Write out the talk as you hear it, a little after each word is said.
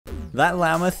That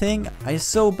llama thing, I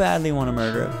so badly want to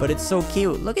murder it, but it's so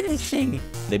cute. Look at this thing.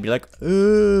 They'd be like,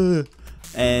 ugh.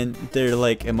 And they're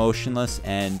like emotionless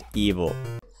and evil.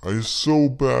 I so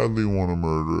badly want to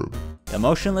murder it.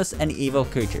 Emotionless and evil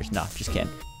creatures. No, just kidding.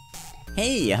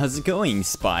 Hey, how's it going?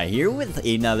 Spy here with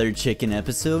another Chkn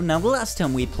episode. Now, the last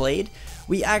time we played,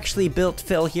 we actually built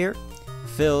Phil here.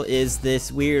 Phil is this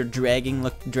weird dragon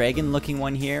looking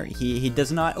one here. He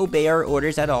does not obey our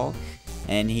orders at all,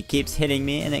 and he keeps hitting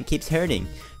me and it keeps hurting.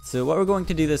 So what we're going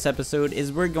to do this episode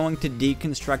is we're going to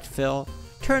deconstruct Phil,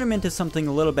 turn him into something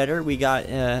a little better. I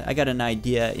got an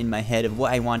idea in my head of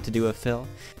what I want to do with Phil.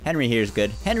 Henry here is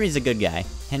good. Henry's a good guy.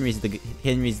 Henry's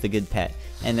the good pet.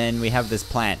 And then we have this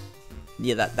plant.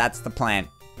 Yeah, that's the plant.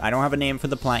 I don't have a name for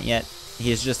the plant yet.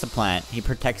 He's just a plant. He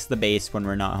protects the base when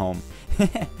we're not home.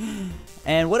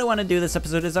 And what I want to do this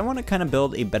episode is I want to kind of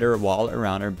build a better wall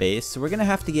around our base. So we're going to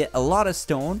have to get a lot of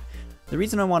stone. The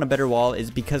reason I want a better wall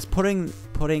is because putting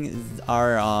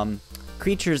our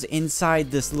creatures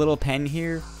inside this little pen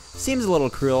here seems a little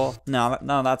cruel. No,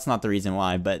 that's not the reason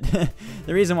why, but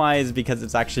the reason why is because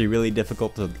it's actually really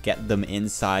difficult to get them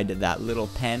inside that little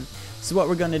pen. So what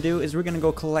we're going to do is we're going to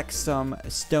go collect some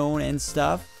stone and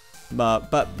stuff.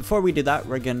 But before we do that,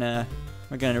 we're gonna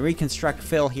reconstruct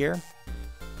Phil here.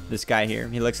 This guy here,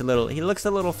 he looks a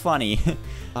little funny.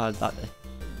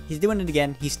 He's doing it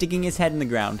again. He's sticking his head in the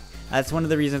ground. That's one of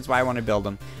the reasons why I want to build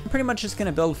him. I'm pretty much just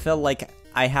gonna build Phil like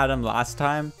I had him last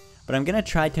time, but I'm gonna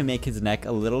try to make his neck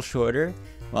a little shorter.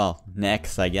 Well,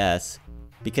 necks, I guess.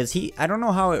 Because I don't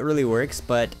know how it really works,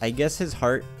 but I guess his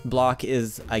heart block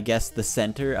is, I guess, the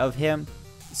center of him.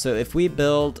 So if we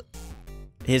build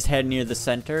his head near the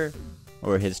center,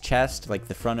 or his chest, like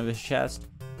the front of his chest,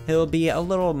 he'll be a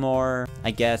little more,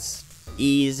 I guess,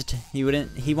 eased.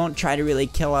 He won't try to really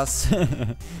kill us.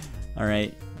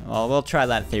 Alright, well, we'll try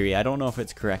that theory. I don't know if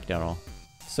it's correct at all.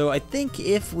 So I think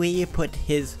if we put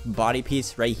his body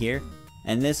piece right here,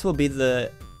 and this will be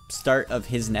the start of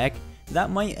his neck, that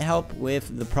might help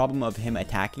with the problem of him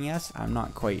attacking us. I'm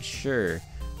not quite sure.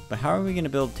 But how are we going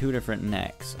to build two different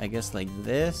necks? I guess like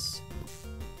this.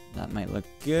 That might look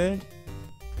good.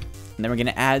 And then we're going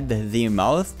to add the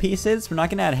mouth pieces. We're not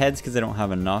going to add heads because I don't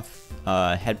have enough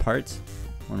head parts.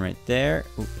 One right there.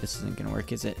 Oop, this isn't going to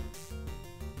work, is it?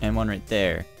 And one right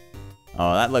there.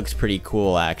 Oh, that looks pretty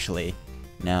cool, actually.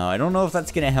 Now, I don't know if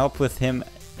that's going to help with him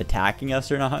attacking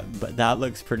us or not, but that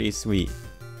looks pretty sweet.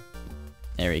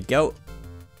 There we go.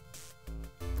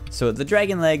 So the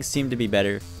dragon legs seem to be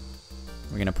better.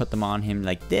 We're going to put them on him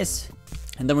like this.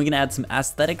 And then we're going to add some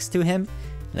aesthetics to him,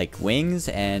 like wings,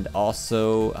 and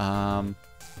also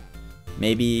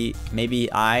maybe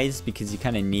eyes, because you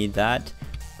kind of need that.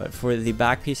 But for the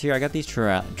back piece here, I got these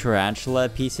tarantula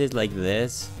pieces like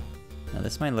this. Now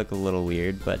this might look a little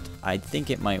weird, but I think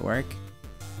it might work.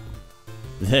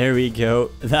 There we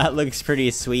go. That looks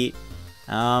pretty sweet.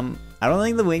 I don't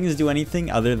think the wings do anything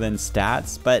other than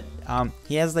stats, but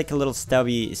he has like a little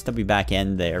stubby back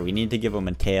end there. We need to give him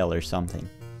a tail or something.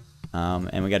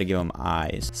 And we gotta give him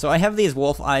eyes. So I have these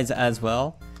wolf eyes as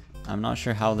well. I'm not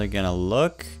sure how they're gonna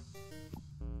look,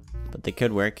 but they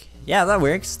could work. Yeah, that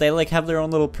works. They like have their own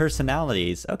little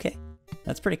personalities. Okay,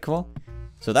 that's pretty cool.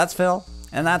 So that's Phil,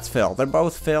 and that's Phil. They're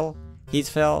both Phil. He's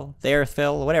Phil, they're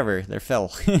Phil, whatever, they're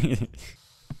Phil.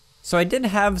 So I did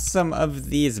have some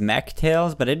of these mech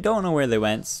tails, but I don't know where they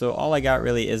went. So all I got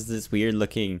really is this weird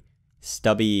looking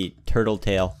stubby turtle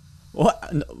tail.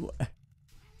 What?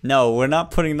 No, we're not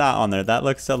putting that on there. That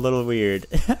looks a little weird.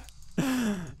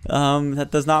 That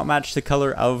does not match the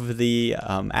color of the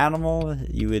animal.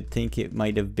 You would think it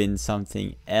might have been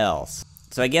something else.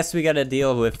 So I guess we gotta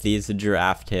deal with these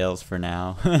giraffe tails for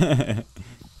now. I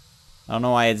don't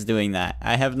know why it's doing that.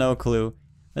 I have no clue.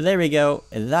 But there we go.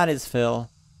 That is Phil.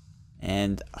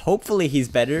 And hopefully he's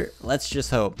better. Let's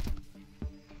just hope.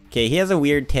 Okay, he has a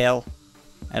weird tail.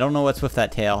 I don't know what's with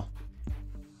that tail.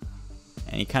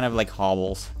 And he kind of like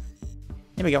hobbles.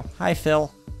 Here we go. Hi,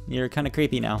 Phil. You're kind of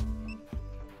creepy now.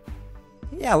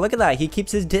 Yeah, look at that. He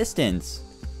keeps his distance.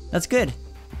 That's good.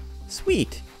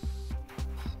 Sweet.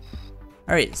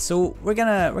 Alright, so we're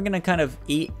gonna kind of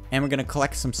eat, and we're gonna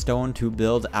collect some stone to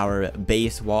build our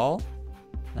base wall.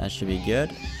 That should be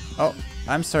good. Oh,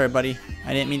 I'm sorry, buddy.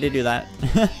 I didn't mean to do that.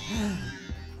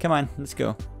 Come on, let's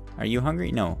go. Are you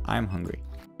hungry? No, I'm hungry.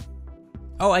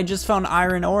 Oh, I just found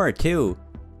iron ore too.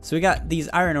 So we got these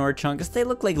iron ore chunks. They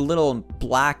look like little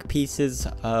black pieces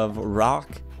of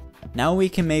rock. Now we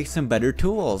can make some better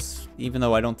tools, even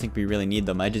though I don't think we really need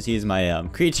them. I just use my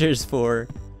creatures for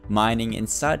mining and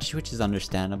such, which is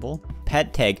understandable.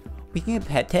 Pet tag. We can get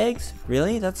pet tags?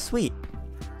 Really? That's sweet.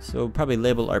 So we'll probably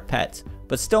label our pets.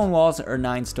 But stone walls are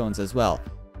 9 stones as well.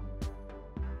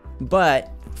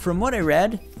 But from what I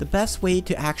read, the best way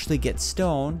to actually get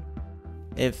stone,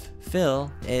 if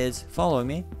Phil is following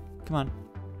me, come on,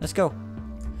 let's go,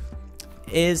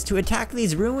 is to attack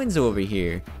these ruins over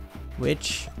here,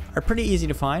 which are pretty easy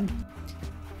to find.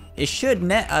 It should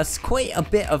net us quite a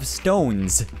bit of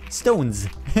stones. So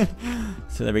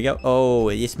there we go. Oh,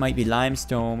 this might be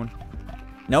limestone.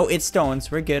 No, it's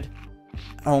stones. We're good.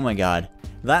 Oh my god.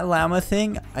 That llama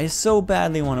thing, I so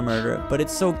badly want to murder it, but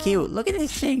it's so cute. Look at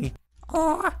this thing.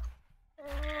 Oh.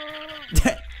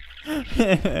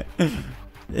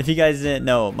 If you guys didn't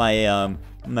know,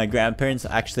 my grandparents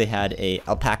actually had a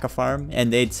alpaca farm,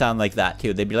 and they'd sound like that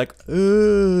too. They'd be like,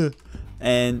 ugh.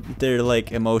 And they're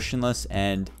like emotionless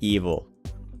and evil.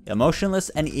 Emotionless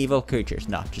and evil creatures.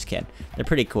 No, just kidding. They're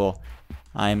pretty cool.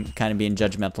 I'm kind of being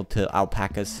judgmental to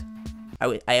alpacas.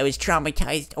 I was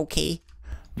traumatized, okay?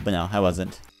 But no, I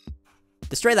wasn't.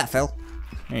 Destroy that, Phil.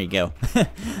 There you go.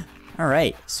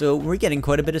 Alright, so we're getting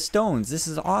quite a bit of stones. This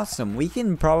is awesome. We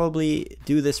can probably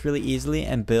do this really easily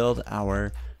and build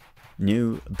our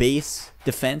new base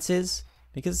defenses,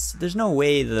 because there's no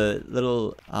way the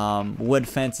little wood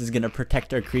fence is going to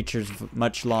protect our creatures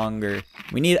much longer.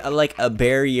 We need like a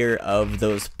barrier of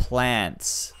those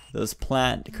plants, those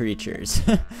plant creatures.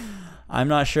 I'm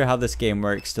not sure how this game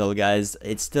works still, guys.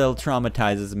 It still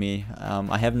traumatizes me.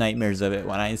 I have nightmares of it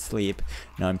when I sleep.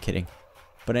 No, I'm kidding.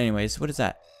 But anyways, what is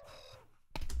that?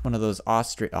 One of those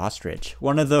ostrich.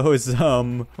 One of those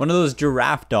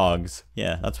giraffe dogs.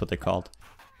 Yeah, that's what they're called.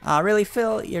 Really,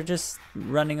 Phil? You're just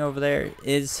running over there?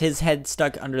 Is his head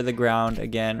stuck under the ground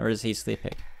again, or is he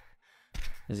sleeping?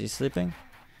 Is he sleeping?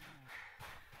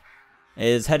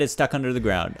 His head is stuck under the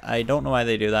ground. I don't know why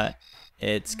they do that.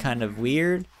 It's kind of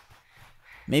weird.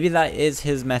 Maybe that is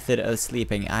his method of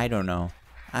sleeping. I don't know.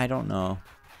 I don't know.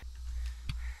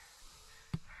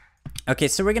 Okay,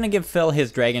 so we're gonna give Phil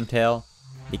his dragon tail,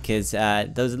 because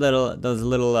those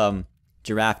little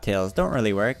giraffe tails don't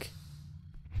really work.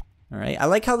 All right, I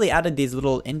like how they added these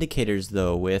little indicators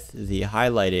though with the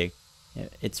highlighting.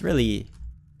 It's really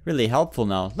helpful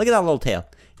now. Look at that little tail.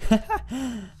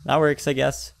 That works, I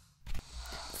guess.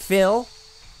 Phil,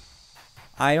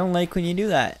 I don't like when you do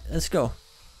that. Let's go.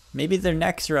 Maybe their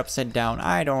necks are upside down.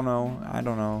 I don't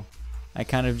know. I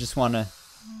kind of just wanna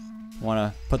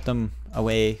put them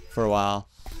away for a while.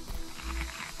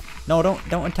 No,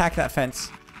 don't attack that fence.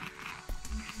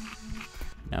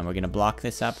 Now we're gonna block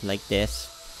this up like this.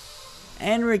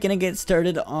 And we're gonna get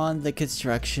started on the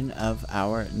construction of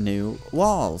our new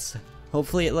walls.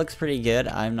 Hopefully it looks pretty good.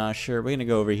 I'm not sure. We're gonna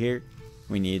go over here.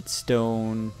 We need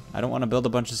stone. I don't want to build a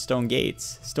bunch of stone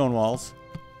gates. Stone walls.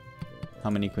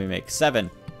 How many can we make? 7.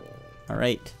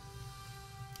 Alright.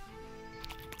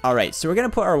 Alright, so we're gonna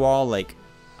put our wall like,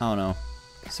 I don't know,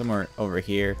 somewhere over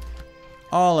here.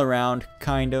 All around,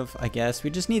 kind of, I guess. We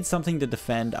just need something to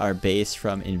defend our base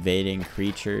from invading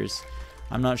creatures.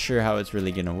 I'm not sure how it's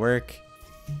really gonna work.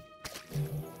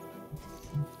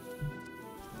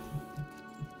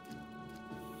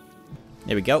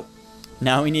 There we go.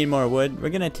 Now we need more wood. We're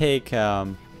gonna take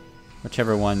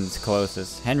whichever one's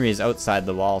closest. Henry is outside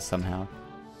the wall somehow,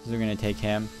 so we're gonna take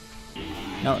him.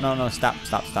 No, stop.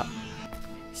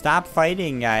 Stop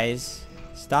fighting, guys.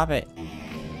 Stop it.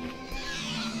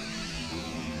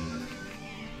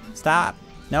 Stop.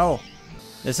 No.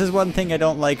 This is one thing I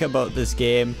don't like about this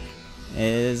game,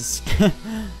 is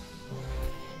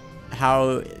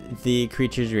how the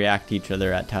creatures react to each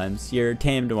other at times. Your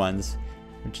tamed ones,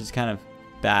 which is kind of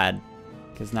bad,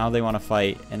 because now they want to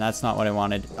fight, and that's not what I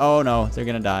wanted. Oh no, they're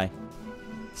gonna die.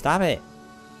 Stop it.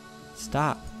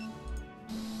 Stop.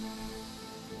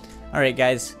 Alright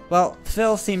guys, well,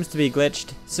 Phil seems to be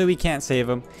glitched, so we can't save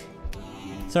him.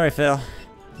 Sorry Phil.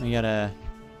 We gotta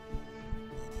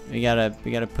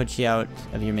put you out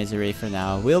of your misery for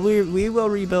now. We will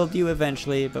rebuild you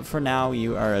eventually, but for now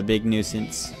you are a big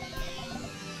nuisance.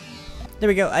 There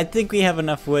we go. I think we have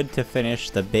enough wood to finish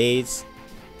the base.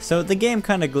 So the game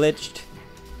kind of glitched,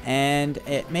 and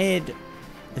it made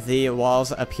the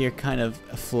walls up here kind of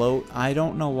float. I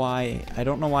don't know why. I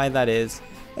don't know why that is.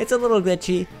 It's a little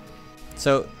glitchy.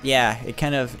 So yeah, it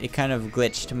kind of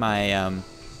glitched my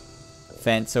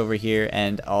fence over here,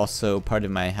 and also part of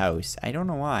my house. I don't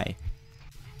know why.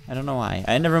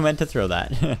 I never meant to throw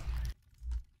that.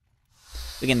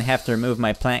 We're gonna have to remove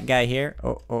my plant guy here.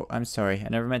 Oh, I'm sorry. I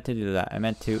never meant to do that. I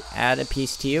meant to add a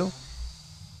piece to you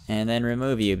and then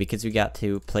remove you, because we got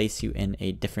to place you in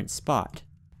a different spot.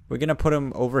 We're gonna put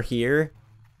him over here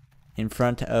in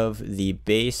front of the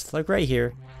base, like right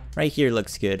here. Right here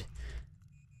looks good.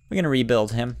 We're gonna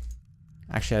rebuild him.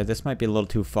 Actually, this might be a little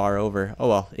too far over. Oh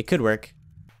well, it could work.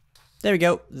 There we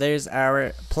go. There's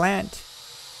our plant.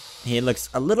 He looks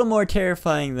a little more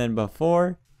terrifying than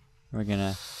before. We're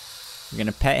gonna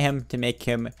pet him to make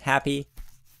him happy.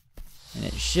 And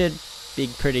it should be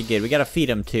pretty good. We gotta feed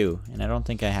him too. And I don't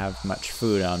think I have much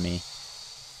food on me.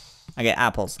 I get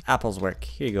apples. Apples work.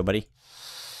 Here you go, buddy.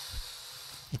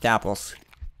 Eat the apples.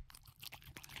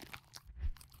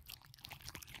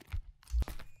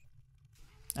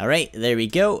 Alright, there we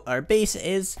go. Our base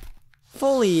is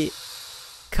fully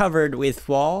covered with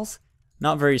walls.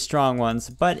 Not very strong ones,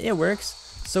 but it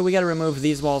works. So we gotta remove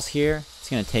these walls here. It's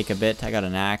gonna take a bit. I got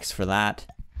an axe for that.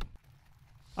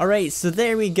 Alright, so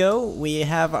there we go. We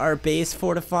have our base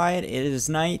fortified. It is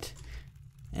night.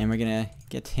 And we're gonna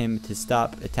get him to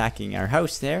stop attacking our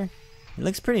house there. It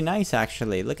looks pretty nice,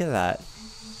 actually. Look at that.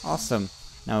 Awesome.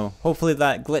 Now, hopefully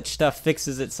that glitch stuff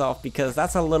fixes itself, because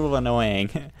that's a little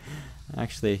annoying.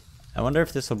 Actually, I wonder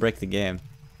if this will break the game.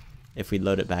 If we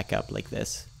load it back up like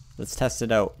this. Let's test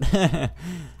it out.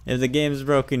 If the game's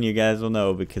broken, you guys will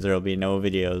know, because there will be no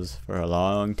videos for a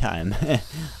long time.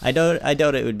 I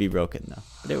doubt it would be broken though.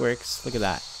 But it works. Look at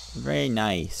that. Very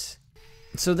nice.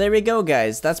 So there we go,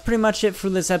 guys. That's pretty much it for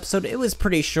this episode. It was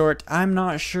pretty short. I'm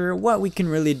not sure what we can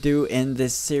really do in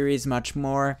this series much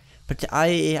more. But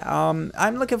I'm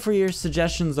looking for your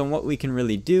suggestions on what we can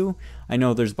really do. I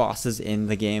know there's bosses in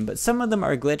the game, but some of them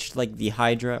are glitched, like the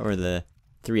Hydra or the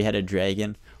three-headed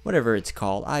dragon. Whatever it's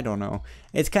called, I don't know.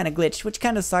 It's kind of glitched, which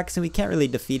kind of sucks, and we can't really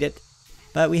defeat it.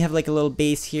 But we have like a little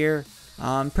base here.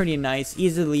 Pretty nice,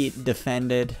 easily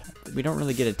defended. We don't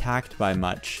really get attacked by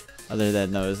much, other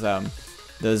than those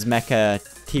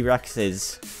mecha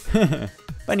T-Rexes.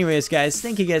 But anyways, guys,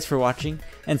 thank you guys for watching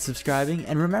and subscribing,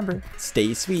 and remember,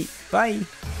 stay sweet. Bye!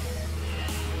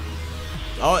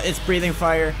 Oh, it's breathing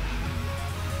fire.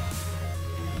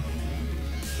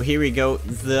 Here we go.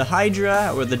 The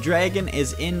Hydra, or the dragon,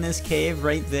 is in this cave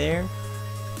right there.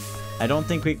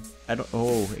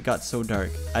 Oh, it got so dark.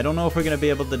 I don't know if we're gonna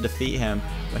be able to defeat him,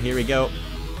 but here we go.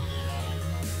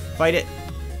 Fight it.